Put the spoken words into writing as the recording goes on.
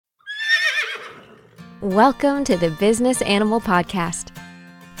Welcome to the Business Animal Podcast.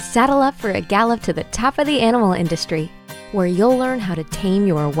 Saddle up for a gallop to the top of the animal industry, where you'll learn how to tame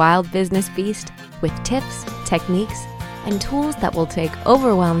your wild business beast with tips, techniques, and tools that will take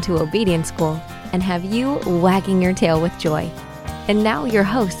overwhelm to obedience school and have you wagging your tail with joy. And now your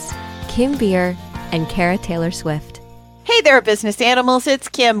hosts, Kim Beer and Kara Taylor Swift. Hey there, business animals. It's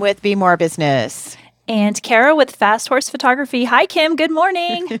Kim with Be More Business. And Kara with Fast Horse Photography. Hi, Kim. Good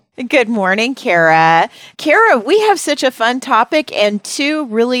morning. Good morning, Kara. Kara, we have such a fun topic and two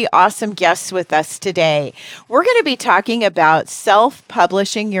really awesome guests with us today. We're going to be talking about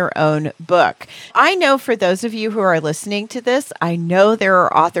self-publishing your own book. I know for those of you who are listening to this, I know there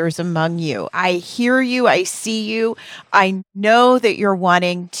are authors among you. I hear you. I see you. I know that you're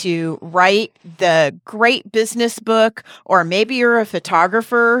wanting to write the great business book, or maybe you're a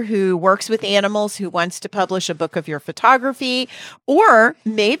photographer who works with animals who wants to publish a book of your photography, or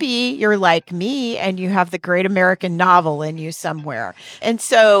maybe you're like me and you have the great American novel in you somewhere. And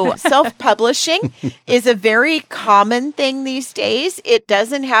so self-publishing is a very common thing these days. It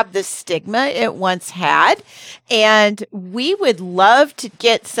doesn't have the stigma it once had. And we would love to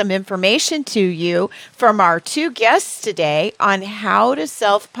get some information to you from our two guests today on how to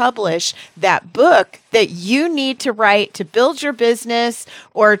self-publish that book that you need to write to build your business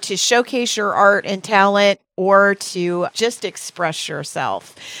or to showcase your art and talent or to just express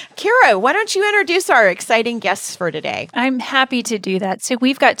yourself. Kara, why don't you introduce our exciting guests for today? I'm happy to do that. So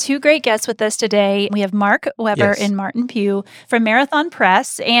we've got two great guests with us today. We have Mark Weber and Martin Pugh from Marathon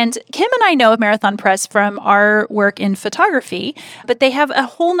Press. And Kim and I know of Marathon Press from our work in photography, but they have a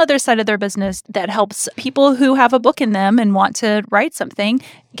whole nother side of their business that helps people who have a book in them and want to write something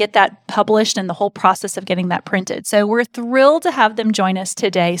get that published and the whole process of getting that printed. So we're thrilled to have them join us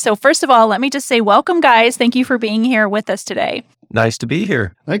today. So first of all, let me just say welcome, guys. Thank you for being here with us today. Nice to be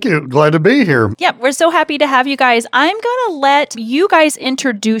here. Thank you. Glad to be here. Yeah, we're so happy to have you guys. I'm going to let you guys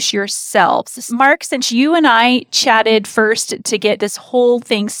introduce yourselves. Mark, since you and I chatted first to get this whole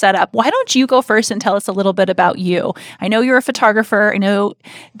thing set up, why don't you go first and tell us a little bit about you? I know you're a photographer. I know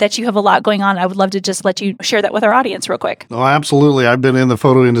that you have a lot going on. I would love to just let you share that with our audience real quick. Oh, absolutely. I've been in the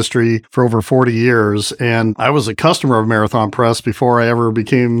photo industry for over 40 years, and I was a customer of Marathon Press before I ever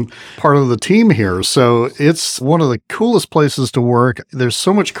became part of the team here. So it's one of the coolest places to work. There's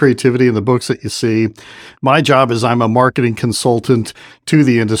so much creativity in the books that you see. My job is I'm a marketing consultant to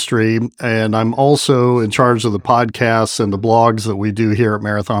the industry, and I'm also in charge of the podcasts and the blogs that we do here at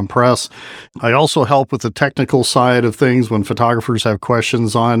Marathon Press. I also help with the technical side of things when photographers have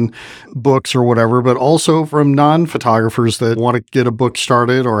questions on books or whatever, but also from non-photographers that want to get a book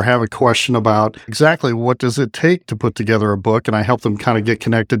started or have a question about exactly what does it take to put together a book, and I help them kind of get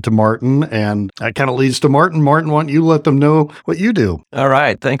connected to Martin, and that kind of leads to Martin. Martin, why don't you let them know what you do? All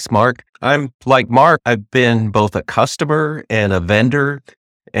right. Thanks, Mark. I'm like Mark. I've been both a customer and a vendor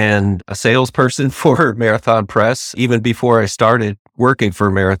and a salesperson for Marathon Press, even before I started working for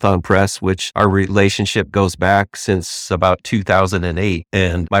Marathon Press, which our relationship goes back since about 2008.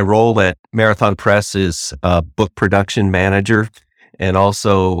 And my role at Marathon Press is a book production manager, and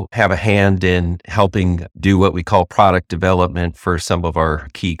also have a hand in helping do what we call product development for some of our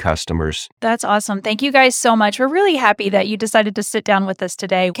key customers. That's awesome. Thank you guys so much. We're really happy that you decided to sit down with us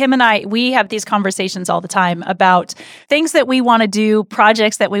today. Kim and I, we have these conversations all the time about things that we want to do,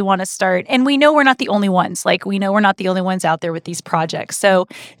 projects that we want to start. And we know we're not the only ones. We know we're not the only ones out there with these projects. So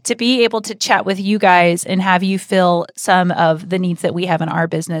to be able to chat with you guys and have you fill some of the needs that we have in our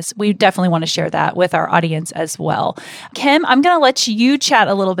business, we definitely want to share that with our audience as well. Kim, I'm going to let you chat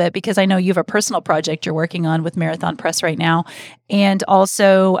a little bit because I know you have a personal project you're working on with Marathon Press right now, and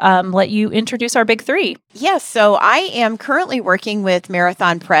also let you introduce our big three. Yes, so I am currently working with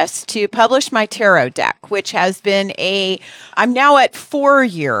Marathon Press to publish my tarot deck, which has been I'm now at 4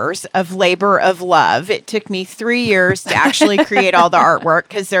 years of labor of love. It took me 3 years to actually create all the artwork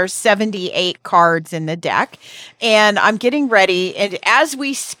because there's 78 cards in the deck, and I'm getting ready. And as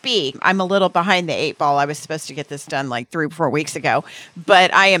we speak, I'm a little behind the 8 ball. I was supposed to get this done like 3 or 4 weeks ago, but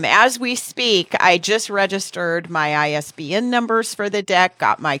as we speak, I just registered my ISBN numbers for the deck,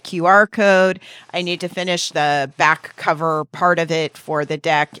 got my QR code. I need to finish the back cover part of it for the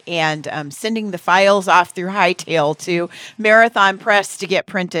deck, and sending the files off through Hightail to Marathon Press to get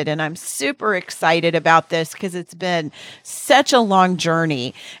printed. And I'm super excited about this because it's been such a long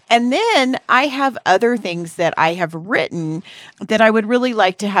journey. And then I have other things that I have written that I would really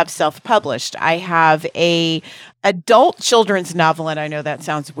like to have self-published. I have a adult children's novel. And I know that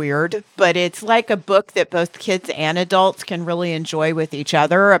sounds weird, but it's like a book that both kids and adults can really enjoy with each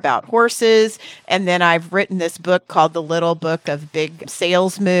other about horses. And then I've written this book called The Little Book of Big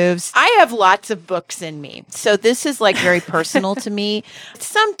Sales Moves. I have lots of books in me. So this is like very personal to me.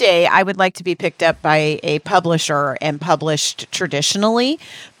 Someday I would like to be picked up by a publisher and published traditionally.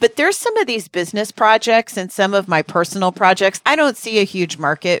 But there's some of these business projects and some of my personal projects. I don't see a huge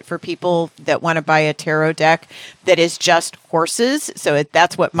market for people that want to buy a tarot deck that is just horses. So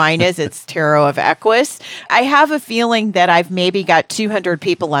that's what mine is. It's Tarot of Equus. I have a feeling that I've maybe got 200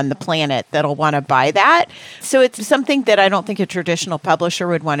 people on the planet that'll want to buy that. So it's something that I don't think a traditional publisher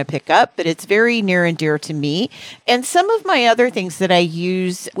would want to pick up, but it's very near and dear to me. And some of my other things that I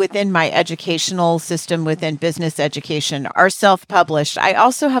use within my educational system, within business education, are self-published. I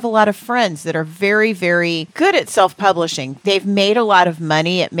also have a lot of friends that are very, very good at self-publishing. They've made a lot of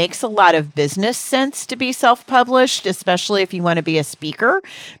money. It makes a lot of business sense to be self-published, especially if you want to be a speaker,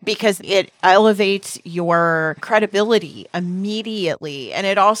 because it elevates your credibility immediately. And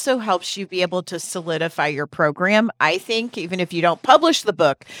it also helps you be able to solidify your program. I think even if you don't publish the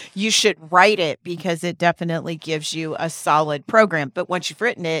book, you should write it because it definitely gives you a solid program. But once you've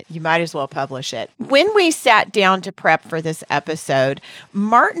written it, you might as well publish it. When we sat down to prep for this episode,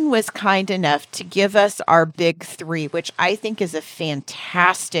 Martin was kind enough to give us our big three, which I think is a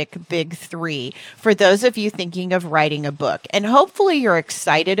fantastic big three for those of you thinking of writing a book. And hopefully you're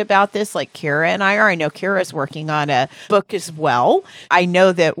excited about this like Kara and I are. I know Kara's working on a book as well. I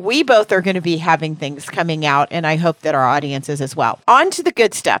know that we both are going to be having things coming out, and I hope that our audience is as well. On to the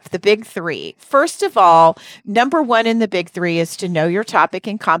good stuff, the big three. First of all, number one in the big three is to know your topic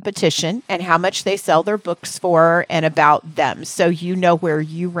and competition and how much they sell their books for and about them. So you know where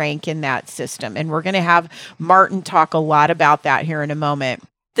you rank in that system. And we're going to have Martin talk a lot about that here in a moment.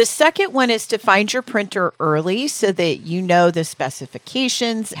 The second one is to find your printer early so that you know the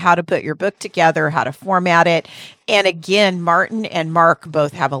specifications, how to put your book together, how to format it. And again, Martin and Mark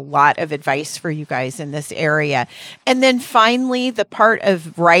both have a lot of advice for you guys in this area. And then finally, the part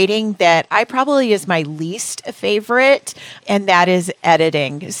of writing that I probably is my least favorite, and that is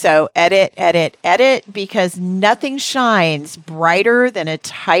editing. So edit, because nothing shines brighter than a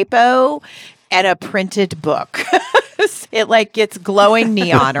typo and a printed book. It like gets glowing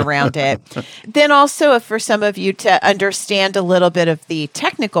neon around it. Then also for some of you to understand a little bit of the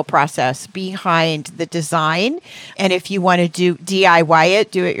technical process behind the design. And if you want to do DIY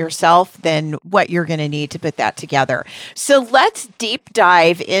it, do it yourself, then what you're going to need to put that together. So let's deep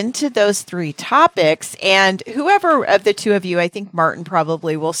dive into those three topics. And whoever of the two of you, I think Martin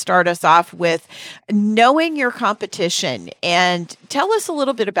probably will start us off with knowing your competition, and tell us a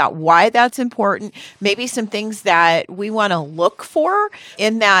little bit about why that's important, maybe some things that we want to look for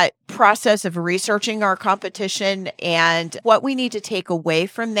in that process of researching our competition, and what we need to take away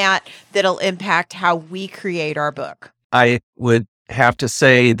from that that'll impact how we create our book. I would have to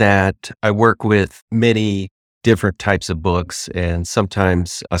say that I work with many different types of books, and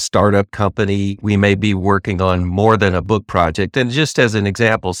sometimes a startup company, we may be working on more than a book project. And just as an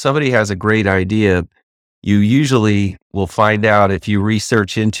example, somebody has a great idea. You usually will find out if you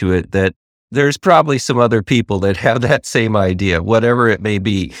research into it that there's probably some other people that have that same idea, whatever it may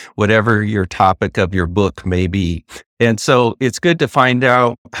be, whatever your topic of your book may be. And so it's good to find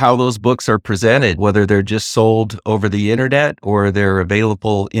out how those books are presented, whether they're just sold over the internet or they're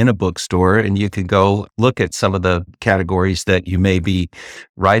available in a bookstore. And you can go look at some of the categories that you may be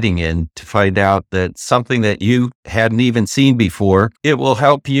writing in to find out that something that you hadn't even seen before. It will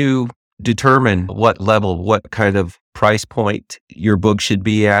help you determine what level, what kind of price point your book should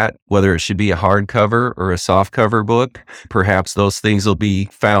be at, whether it should be a hardcover or a softcover book. Perhaps those things will be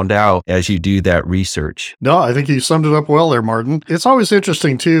found out as you do that research. No, I think you summed it up well there, Martin. It's always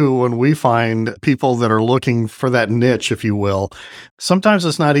interesting, too, when we find people that are looking for that niche, if you will. Sometimes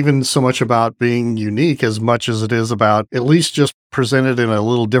it's not even so much about being unique as much as it is about at least just presented in a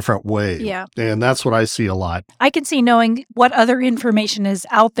little different way. Yeah. And that's what I see a lot. I can see knowing what other information is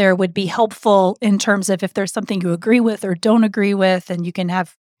out there would be helpful in terms of if there's something you agree with or don't agree with, and you can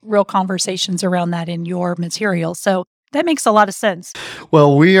have real conversations around that in your material. So that makes a lot of sense.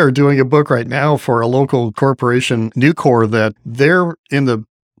 Well, we are doing a book right now for a local corporation, Nucor, that they're in the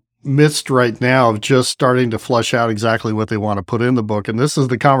midst right now of just starting to flesh out exactly what they want to put in the book. And this is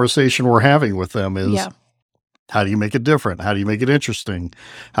the conversation we're having with them is, how do you make it different? How do you make it interesting?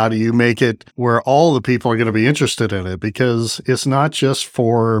 How do you make it where all the people are going to be interested in it? Because it's not just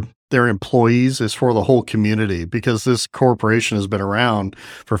for their employees, it's for the whole community, because this corporation has been around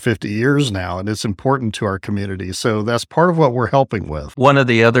for 50 years now and it's important to our community. So that's part of what we're helping with. One of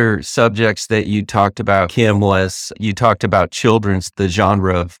the other subjects that you talked about, Kim, was you talked about the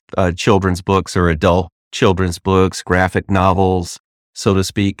genre of children's books or adult children's books, graphic novels, so to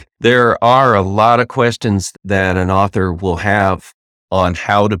speak. There are a lot of questions that an author will have on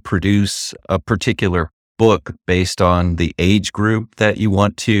how to produce a particular book based on the age group that you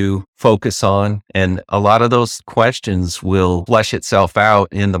want to focus on. And a lot of those questions will flesh itself out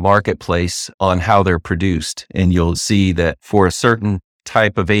in the marketplace on how they're produced. And you'll see that for a certain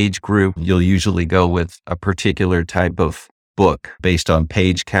type of age group, you'll usually go with a particular type of book based on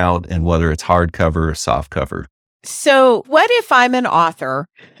page count and whether it's hardcover or softcover. So what if I'm an author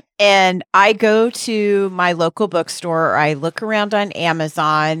and I go to my local bookstore or I look around on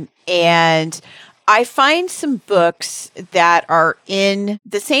Amazon and I find some books that are in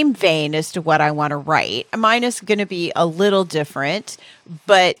the same vein as to what I want to write. Mine is going to be a little different,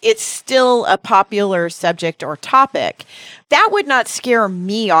 but it's still a popular subject or topic. That would not scare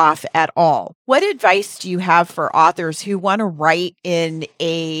me off at all. What advice do you have for authors who want to write in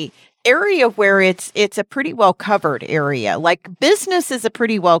a area where it's a pretty well covered area? Like business is a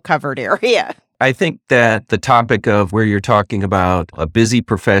pretty well covered area. I think that the topic of where you're talking about a busy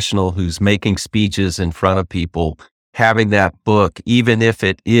professional who's making speeches in front of people, having that book, even if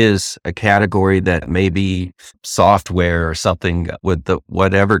it is a category that may be software or something with the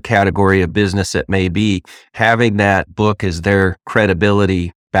whatever category of business it may be, having that book as their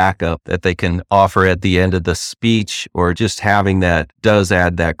credibility backup that they can offer at the end of the speech, or just having that does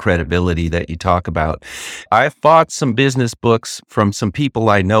add that credibility that you talk about. I've bought some business books from some people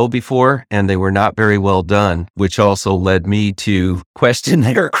I know before, and they were not very well done, which also led me to question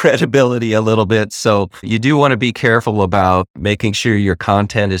their credibility a little bit. So you do want to be careful about making sure your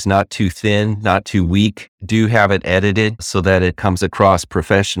content is not too thin, not too weak. Do have it edited so that it comes across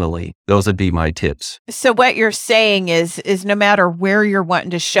professionally. Those would be my tips. So what you're saying is no matter where you're wanting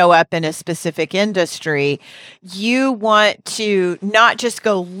to show up in a specific industry, you want to not just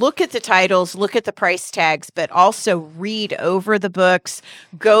go look at the titles, look at the price tags, but also read over the books,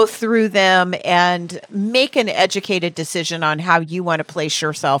 go through them, and make an educated decision on how you want to place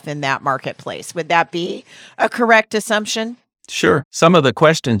yourself in that marketplace. Would that be a correct assumption? Sure. Some of the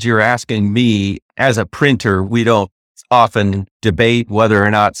questions you're asking me as a printer, we don't often debate whether or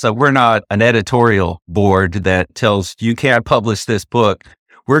not. So we're not an editorial board that tells you can't publish this book.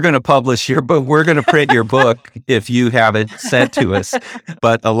 We're going to publish your book. We're going to print your book if you have it sent to us.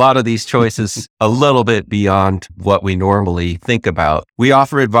 But a lot of these choices a little bit beyond what we normally think about. We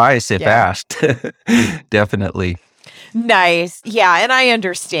offer advice if asked. Definitely. Nice. Yeah. And I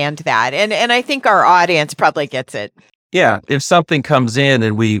understand that. And I think our audience probably gets it. Yeah, if something comes in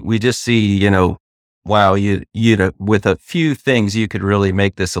and we just see, wow, you know, with a few things you could really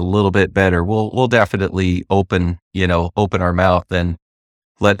make this a little bit better. We'll definitely open our mouth and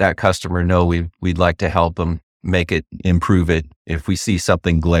let that customer know we'd like to help them improve it if we see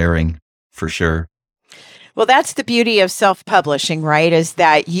something glaring, for sure. Well, that's the beauty of self-publishing, right? Is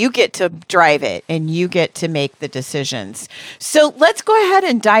that you get to drive it and you get to make the decisions. So let's go ahead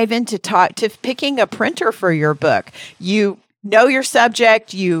and dive into picking a printer for your book. You know your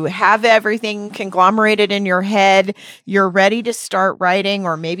subject, you have everything conglomerated in your head, you're ready to start writing,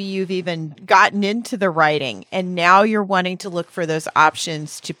 or maybe you've even gotten into the writing and now you're wanting to look for those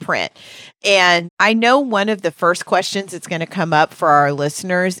options to print. And I know one of the first questions that's going to come up for our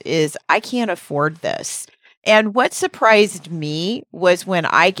listeners is, I can't afford this. And what surprised me was when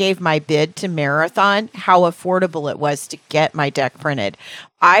I gave my bid to Marathon, how affordable it was to get my deck printed.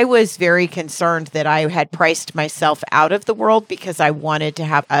 I was very concerned that I had priced myself out of the world because I wanted to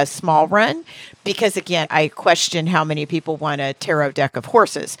have a small run. Because again, I question how many people want a tarot deck of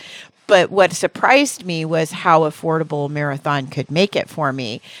horses. But what surprised me was how affordable Marathon could make it for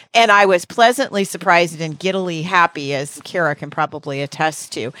me. And I was pleasantly surprised and giddily happy, as Kara can probably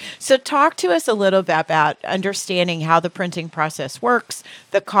attest to. So talk to us a little bit about understanding how the printing process works,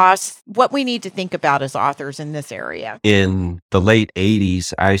 the costs, what we need to think about as authors in this area. In the late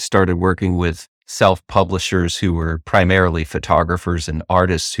 80s, I started working with self-publishers who were primarily photographers and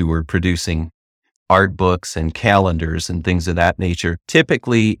artists who were producing art books and calendars and things of that nature.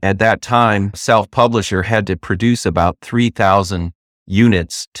 Typically, at that time, self-publisher had to produce about 3,000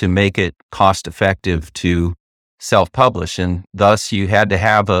 units to make it cost-effective to self-publish. And thus, you had to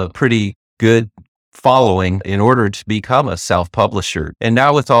have a pretty good following in order to become a self-publisher. And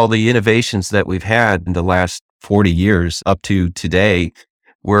now with all the innovations that we've had in the last 40 years up to today,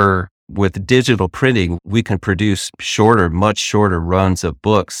 we're with digital printing, we can produce much shorter runs of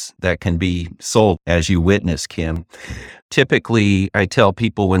books that can be sold, as you witnessed, Kim. Typically, I tell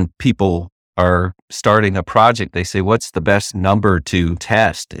people when people are starting a project, they say, what's the best number to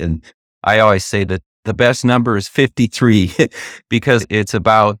test? And I always say that the best number is 53 because it's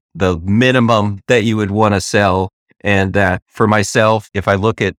about the minimum that you would want to sell. And that for myself, if I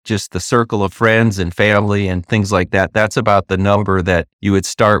look at just the circle of friends and family and things like that, that's about the number that you would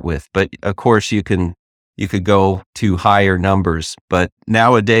start with. But of course, you could go to higher numbers. But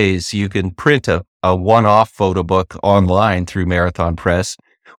nowadays, you can print a one-off photo book online through Marathon Press,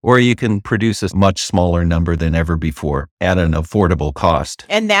 or you can produce a much smaller number than ever before at an affordable cost.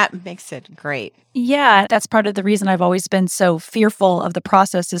 And that makes it great. Yeah, that's part of the reason I've always been so fearful of the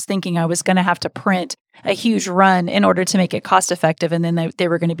process, is thinking I was going to have to print a huge run in order to make it cost effective. And then they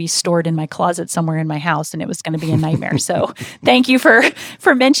were going to be stored in my closet somewhere in my house, and it was going to be a nightmare. So thank you for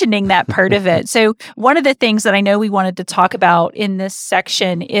mentioning that part of it. So one of the things that I know we wanted to talk about in this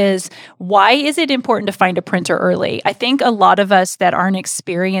section is, why is it important to find a printer early? I think a lot of us that aren't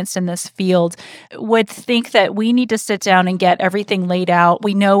experienced in this field would think that we need to sit down and get everything laid out.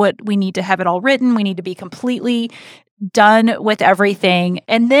 We know it. We need to have it all written. We need to be completely done with everything.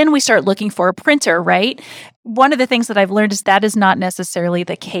 And then we start looking for a printer, right? One of the things that I've learned is that is not necessarily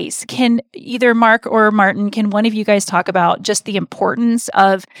the case. Can either Mark or Martin, can one of you guys talk about just the importance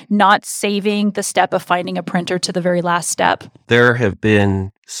of not saving the step of finding a printer to the very last step? There have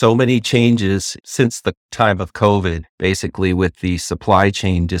been so many changes since the time of COVID, basically with the supply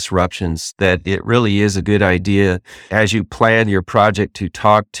chain disruptions, that it really is a good idea as you plan your project to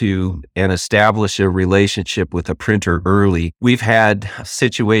talk to and establish a relationship with a printer early. We've had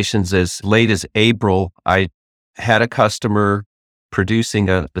situations as late as April. I had a customer producing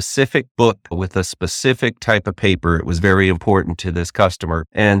a specific book with a specific type of paper. It was very important to this customer.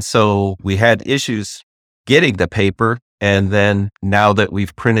 And so we had issues getting the paper. And then now that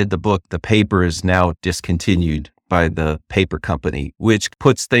we've printed the book, the paper is now discontinued by the paper company, which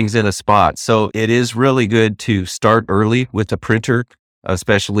puts things in a spot. So it is really good to start early with the printer,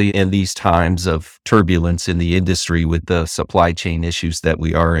 especially in these times of turbulence in the industry with the supply chain issues that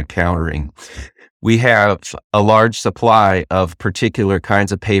we are encountering. We have a large supply of particular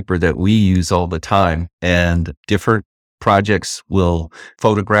kinds of paper that we use all the time, and different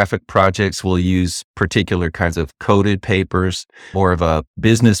photographic projects will use particular kinds of coated papers. More of a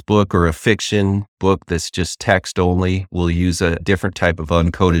business book or a fiction book that's just text only will use a different type of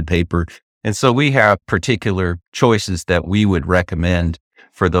uncoated paper. And so we have particular choices that we would recommend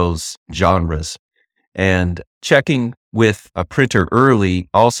for those genres. And checking with a printer early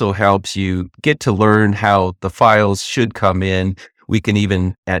also helps you get to learn how the files should come in. We can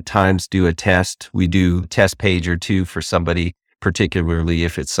even at times do a test. We do a test page or two for somebody, particularly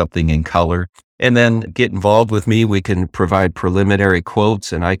if it's something in color. And then get involved with me. We can provide preliminary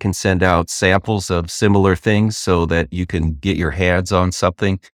quotes, and I can send out samples of similar things so that you can get your hands on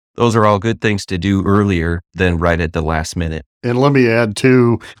something. Those are all good things to do earlier than right at the last minute. And let me add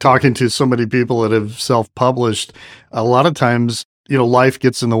too, talking to so many people that have self-published, a lot of times, life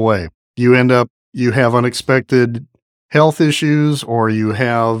gets in the way. You have unexpected health issues, or you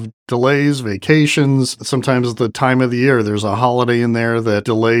have delays, vacations. Sometimes the time of the year, there's a holiday in there that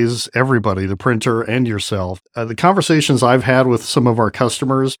delays everybody, the printer and yourself. The conversations I've had with some of our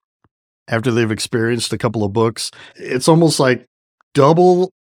customers after they've experienced a couple of books, it's almost like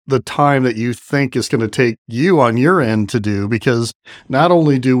double the time that you think is going to take you on your end to do, because not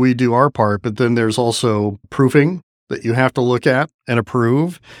only do we do our part, but then there's also proofing that you have to look at and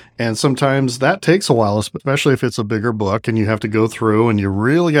approve. And sometimes that takes a while, especially if it's a bigger book and you have to go through and you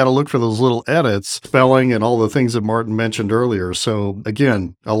really got to look for those little edits, spelling and all the things that Martin mentioned earlier. So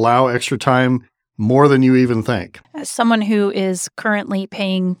again, allow extra time, more than you even think. As someone who is currently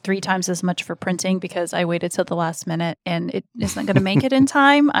paying 3 times as much for printing because I waited till the last minute and it isn't going to make it in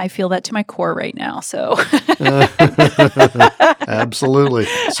time, I feel that to my core right now. So absolutely.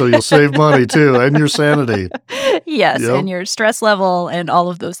 So you'll save money too, and your sanity. Yes, Yep. and your stress level and all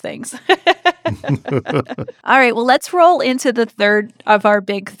of those things. All right, well, let's roll into the third of our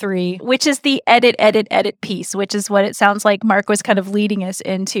big 3, which is the edit piece, which is what it sounds like Mark was kind of leading us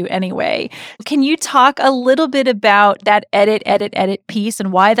into anyway. Can you talk a little bit about that edit piece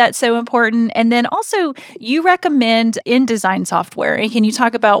and why that's so important? And then also, you recommend InDesign software. And can you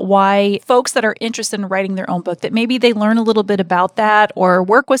talk about why folks that are interested in writing their own book, that maybe they learn a little bit about that or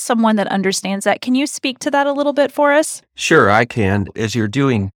work with someone that understands that? Can you speak to that a little bit for us? Sure, I can. As you're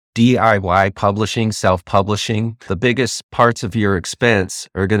doing DIY publishing, self-publishing, the biggest parts of your expense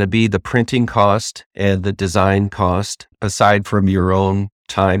are going to be the printing cost and the design cost, aside from your own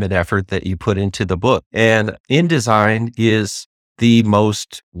time and effort that you put into the book. And InDesign is the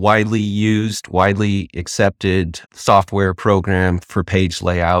most widely used, widely accepted software program for page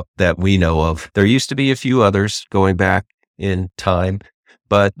layout that we know of. There used to be a few others going back in time,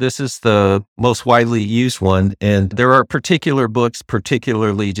 but this is the most widely used one. And there are particular books,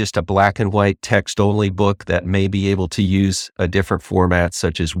 particularly just a black and white text only book that may be able to use a different format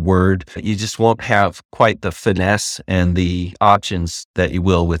such as Word. You just won't have quite the finesse and the options that you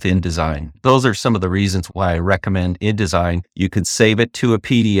will with InDesign. Those are some of the reasons why I recommend InDesign. You can save it to a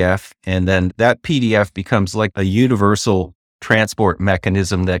PDF, and then that PDF becomes like a universal transport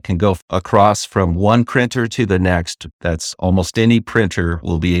mechanism that can go across from one printer to the next. That's almost any printer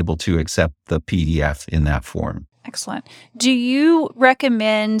will be able to accept the PDF in that form. Excellent. Do you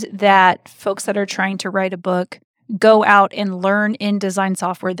recommend that folks that are trying to write a book go out and learn InDesign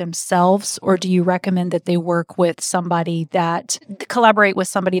software themselves, or do you recommend that they work with somebody collaborate with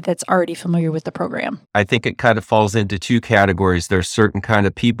somebody that's already familiar with the program? I think it kind of falls into two categories. There's certain kind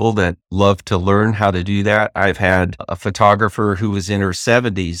of people that love to learn how to do that. I've had a photographer who was in her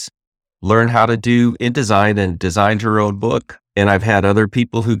 70s learn how to do InDesign and designed her own book. And I've had other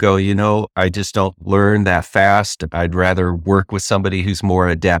people who go, I just don't learn that fast. I'd rather work with somebody who's more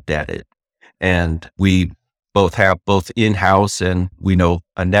adept at it. And we both have both in-house, and we know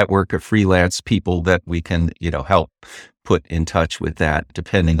a network of freelance people that we can, help put in touch with that,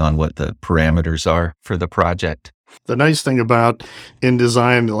 depending on what the parameters are for the project. The nice thing about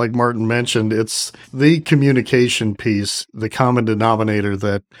InDesign, like Martin mentioned, it's the communication piece, the common denominator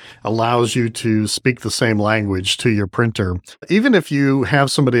that allows you to speak the same language to your printer. Even if you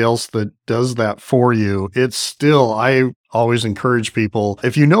have somebody else that does that for you, I always encourage people,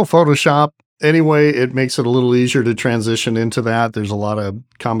 if you know Photoshop, anyway, it makes it a little easier to transition into that. There's a lot of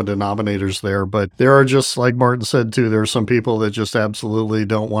common denominators there, but there are, just like Martin said too, there are some people that just absolutely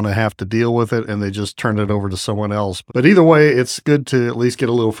don't want to have to deal with it and they just turn it over to someone else. But either way, it's good to at least get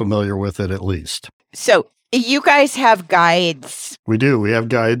a little familiar with it at least. So you guys have guides. We do. We have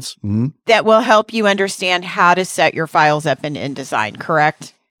guides that will help you understand how to set your files up in InDesign,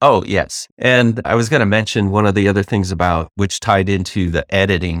 correct? Oh, yes. And I was going to mention one of the other things about which tied into the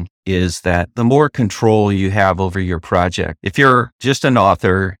editing is that the more control you have over your project, if you're just an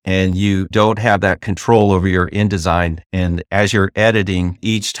author and you don't have that control over your InDesign, and as you're editing,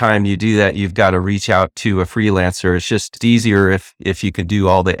 each time you do that, you've got to reach out to a freelancer. It's just easier if you can do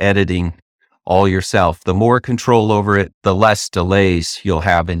all the editing all yourself. The more control over it, the less delays you'll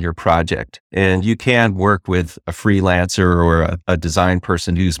have in your project. And you can work with a freelancer or a design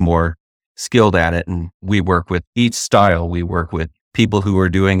person who's more skilled at it. And we work with each style. We work with people who are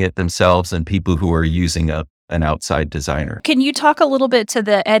doing it themselves and people who are using an outside designer. Can you talk a little bit to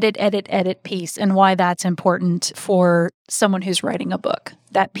the edit piece and why that's important for someone who's writing a book?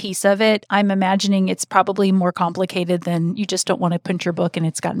 That piece of it, I'm imagining it's probably more complicated than you just don't want to print your book and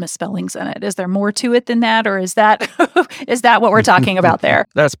it's got misspellings in it. Is there more to it than that, or is that what we're talking about there?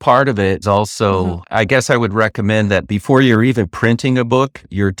 That's part of it. Also, I guess I would recommend that before you're even printing a book,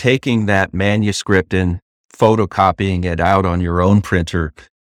 you're taking that manuscript and photocopying it out on your own printer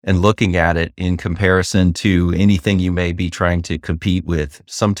and looking at it in comparison to anything you may be trying to compete with.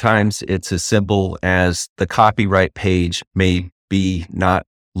 Sometimes it's as simple as the copyright page may be not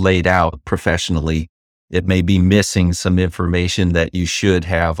laid out professionally. It may be missing some information that you should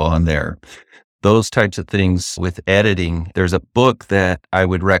have on there. Those types of things with editing. There's a book that I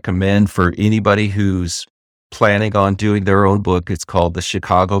would recommend for anybody who's planning on doing their own book. It's called The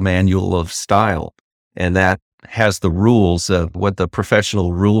Chicago Manual of Style. And that has the rules of what the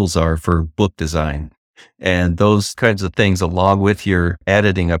professional rules are for book design. And those kinds of things, along with your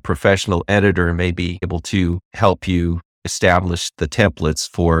editing, a professional editor may be able to help you establish the templates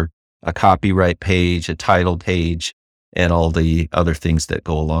for a copyright page, a title page, and all the other things that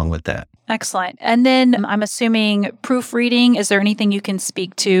go along with that. Excellent. And then I'm assuming proofreading. Is there anything you can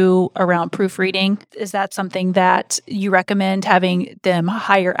speak to around proofreading? Is that something that you recommend having them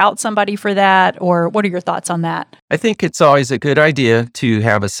hire out somebody for that? Or what are your thoughts on that? I think it's always a good idea to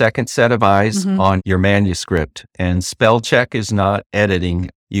have a second set of eyes on your manuscript. And spell check is not editing.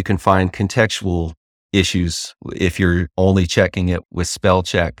 You can find contextual issues if you're only checking it with spell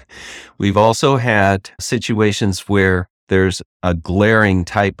check. We've also had situations where there's a glaring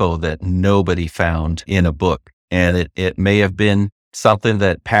typo that nobody found in a book. And it may have been something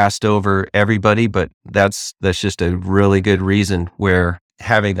that passed over everybody, but that's just a really good reason where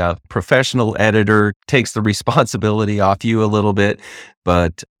having a professional editor takes the responsibility off you a little bit.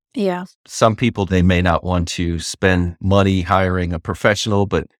 But yeah, some people, they may not want to spend money hiring a professional,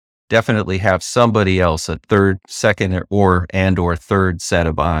 but definitely have somebody else, a third, second, or third set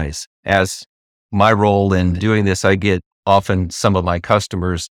of eyes. As my role in doing this, I get often some of my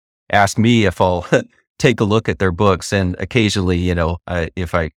customers ask me if I'll take a look at their books, and occasionally,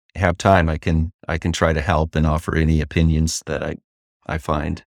 if I have time, I can try to help and offer any opinions that I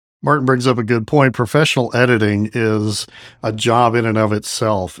find. Martin brings up a good point. Professional editing is a job in and of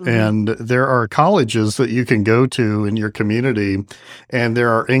itself. Mm-hmm. And there are colleges that you can go to in your community, and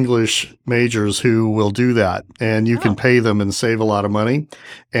there are English majors who will do that. And you can pay them and save a lot of money.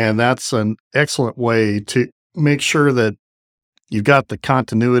 And that's an excellent way to make sure that you've got the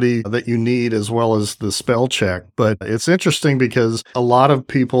continuity that you need as well as the spell check. But it's interesting because a lot of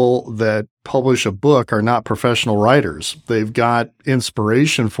people that publish a book are not professional writers. They've got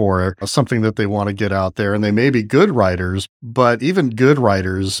inspiration for something that they want to get out there, and they may be good writers, but even good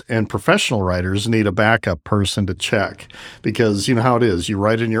writers and professional writers need a backup person to check, because you know how it is. You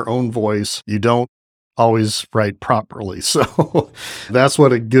write in your own voice. You don't always write properly. So that's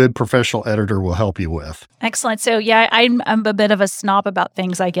what a good professional editor will help you with. Excellent. So yeah, I'm a bit of a snob about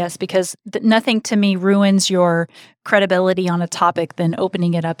things, I guess, because nothing to me ruins your credibility on a topic than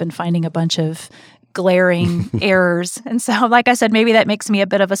opening it up and finding a bunch of glaring errors. And so, like I said, maybe that makes me a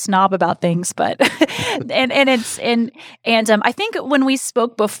bit of a snob about things, but I think when we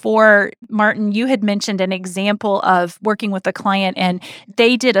spoke before, Martin, you had mentioned an example of working with a client and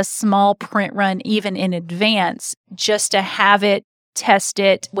they did a small print run even in advance just to have it, test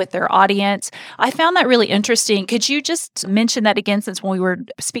it with their audience. I found that really interesting. Could you just mention that again, since when we were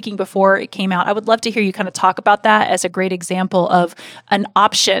speaking before it came out? I would love to hear you kind of talk about that as a great example of an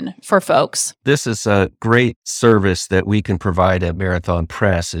option for folks. This is a great service that we can provide at Marathon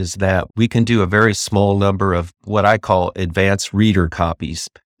Press, is that we can do a very small number of what I call advanced reader copies.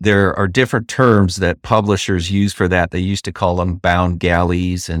 There are different terms that publishers use for that. They used to call them bound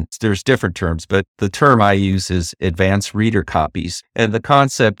galleys, and there's different terms, but the term I use is advanced reader copies. And the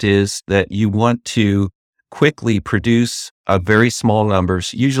concept is that you want to quickly produce a very small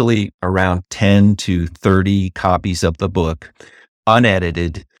numbers, usually around 10 to 30 copies of the book,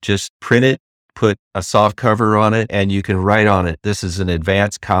 unedited. Just print it, put a soft cover on it, and you can write on it, this is an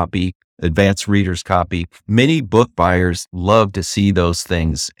advanced copy, advanced reader's copy. Many book buyers love to see those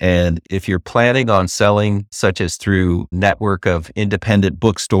things. And if you're planning on selling, such as through network of independent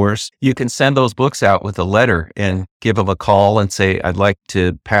bookstores, you can send those books out with a letter and give them a call and say, I'd like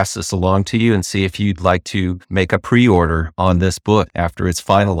to pass this along to you and see if you'd like to make a pre-order on this book after it's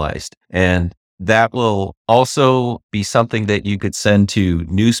finalized. And that will also be something that you could send to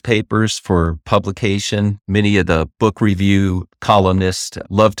newspapers for publication. Many of the book review columnists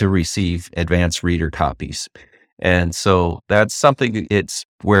love to receive advanced reader copies. And so that's something, it's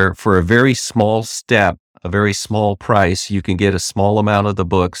where for a very small step, a very small price, you can get a small amount of the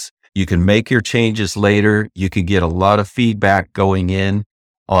books. You can make your changes later. You can get a lot of feedback going in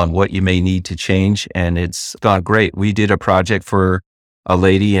on what you may need to change. And it's gone great. We did a project for a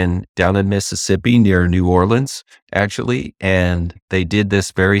lady down in Mississippi near New Orleans, actually, and they did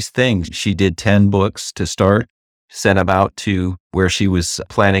this very thing. She did 10 books to start, sent them out to where she was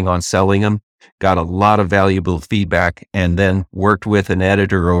planning on selling them, got a lot of valuable feedback, and then worked with an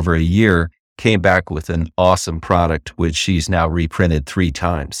editor over a year, came back with an awesome product, which she's now reprinted 3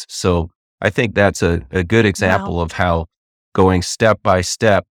 times. So I think that's a good example of how going step by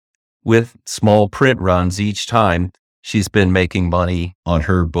step with small print runs each time, she's been making money on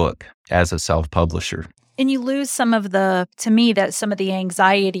her book as a self-publisher. And you lose some of the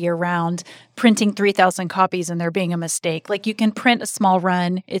anxiety around printing 3,000 copies and there being a mistake. Like you can print a small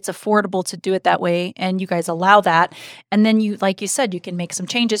run, it's affordable to do it that way, and you guys allow that. And then you, like you said, you can make some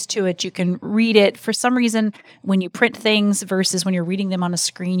changes to it. You can read it. For some reason, when you print things versus when you're reading them on a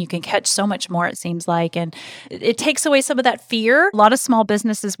screen, you can catch so much more, it seems like. And it takes away some of that fear. A lot of small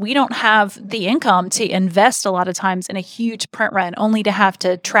businesses, we don't have the income to invest a lot of times in a huge print run only to have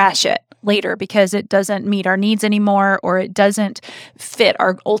to trash it later because it doesn't meet our needs anymore, or it doesn't fit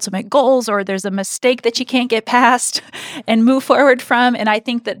our ultimate goals, or there's a mistake that you can't get past and move forward from. And I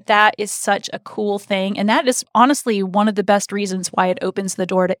think that is such a cool thing. And that is honestly one of the best reasons why it opens the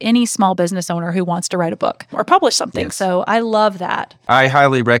door to any small business owner who wants to write a book or publish something. Yes. So I love that. I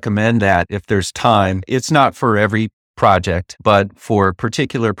highly recommend that if there's time. It's not for every project, but for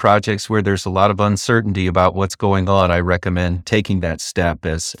particular projects where there's a lot of uncertainty about what's going on, I recommend taking that step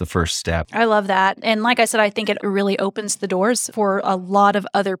as the first step. I love that. And like I said, I think it really opens the doors for a lot of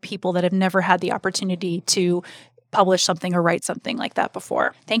other people that have never had the opportunity to publish something or write something like that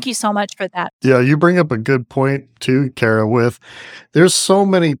before. Thank you so much for that. Yeah, you bring up a good point too, Kara, there's so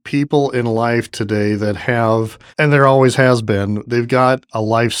many people in life today that have, and there always has been, they've got a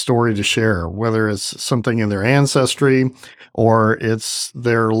life story to share, whether it's something in their ancestry or it's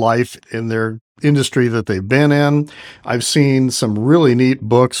their life in their industry that they've been in. I've seen some really neat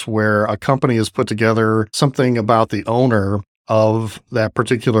books where a company has put together something about the owner of that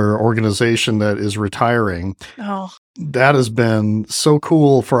particular organization that is retiring. Oh, That has been so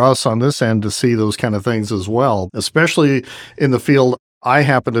cool for us on this end to see those kind of things as well, especially in the field I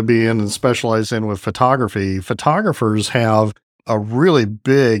happen to be in and specialize in with photography. Photographers have a really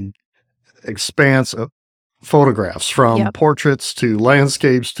big expanse of photographs, from portraits to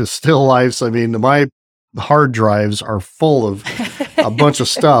landscapes to still lifes. I mean, my hard drives are full of a bunch of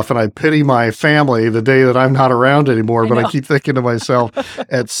stuff, and I pity my family the day that I'm not around anymore. But I keep thinking to myself,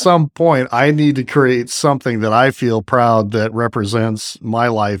 at some point, I need to create something that I feel proud that represents my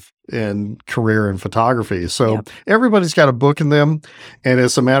life and career in photography. So everybody's got a book in them, and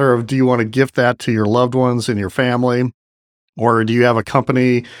it's a matter of, do you want to gift that to your loved ones and your family? Or do you have a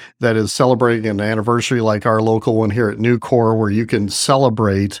company that is celebrating an anniversary like our local one here at Nucor, where you can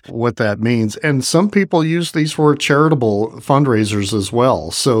celebrate what that means? And some people use these for charitable fundraisers as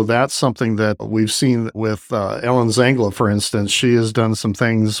well. So that's something that we've seen with Ellen Zangla, for instance. She has done some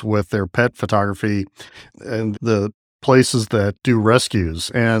things with their pet photography and the places that do rescues,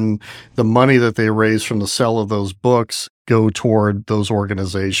 and the money that they raise from the sale of those books go toward those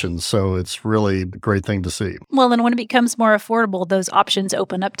organizations. So it's really a great thing to see. Well, and when it becomes more affordable, those options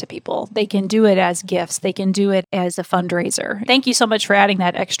open up to people. They can do it as gifts. They can do it as a fundraiser. Thank you so much for adding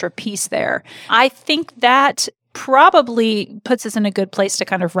that extra piece there. I think that probably puts us in a good place to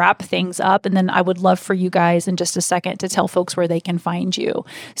kind of wrap things up. And then I would love for you guys in just a second to tell folks where they can find you.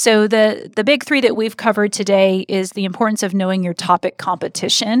 So the big three that we've covered today is the importance of knowing your topic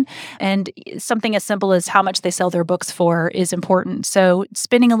competition. And something as simple as how much they sell their books for is important. So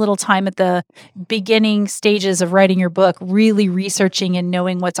spending a little time at the beginning stages of writing your book, really researching and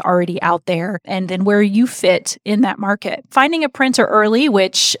knowing what's already out there, and then where you fit in that market. Finding a printer early,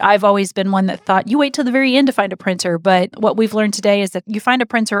 which I've always been one that thought you wait till the very end to find a printer. But what we've learned today is that you find a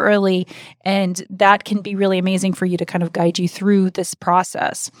printer early, and that can be really amazing for you to kind of guide you through this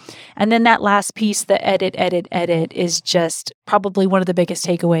process. And then that last piece, the edit, is just probably one of the biggest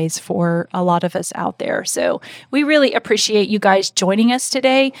takeaways for a lot of us out there. So we really appreciate you guys joining us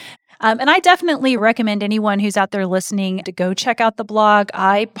today. And I definitely recommend anyone who's out there listening to go check out the blog.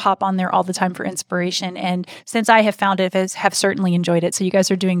 I pop on there all the time for inspiration. And since I have found it, have certainly enjoyed it. So you guys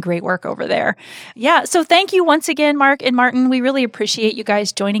are doing great work over there. Yeah. So thank you once again, Mark and Martin. We really appreciate you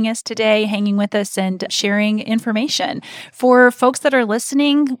guys joining us today, hanging with us and sharing information. For folks that are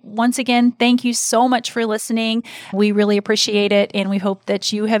listening, once again, thank you so much for listening. We really appreciate it. And we hope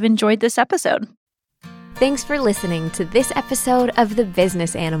that you have enjoyed this episode. Thanks for listening to this episode of The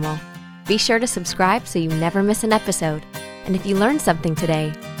Business Animal. Be sure to subscribe so you never miss an episode. And if you learned something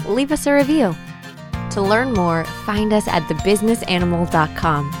today, leave us a review. To learn more, find us at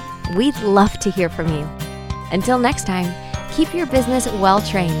thebusinessanimal.com. We'd love to hear from you. Until next time, keep your business well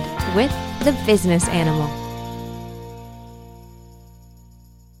trained with The Business Animal.